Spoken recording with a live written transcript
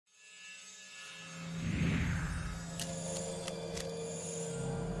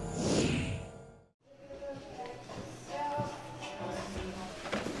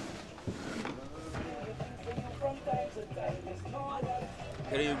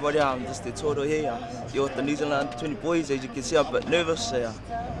G'day everybody, I'm just Te Toiria here. You're with the New Zealand 20 boys. As you can see, I'm a bit nervous.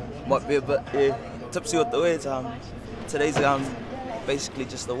 Might be a bit tipsy with the words. Today's basically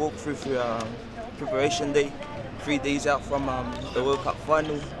just a walkthrough through preparation day. 3 days out from the World Cup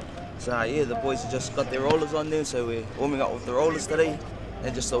final. So yeah, the boys have just got their rollers on there, so we're warming up with the rollers today.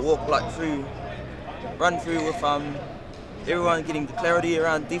 And just a walk run through with everyone getting the clarity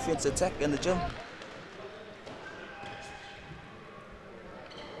around defense, attack in the gym.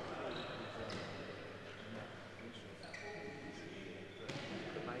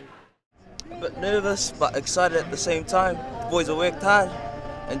 A bit nervous but excited at the same time. The boys have worked hard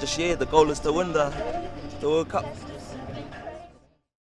and just the goal is to win the World Cup.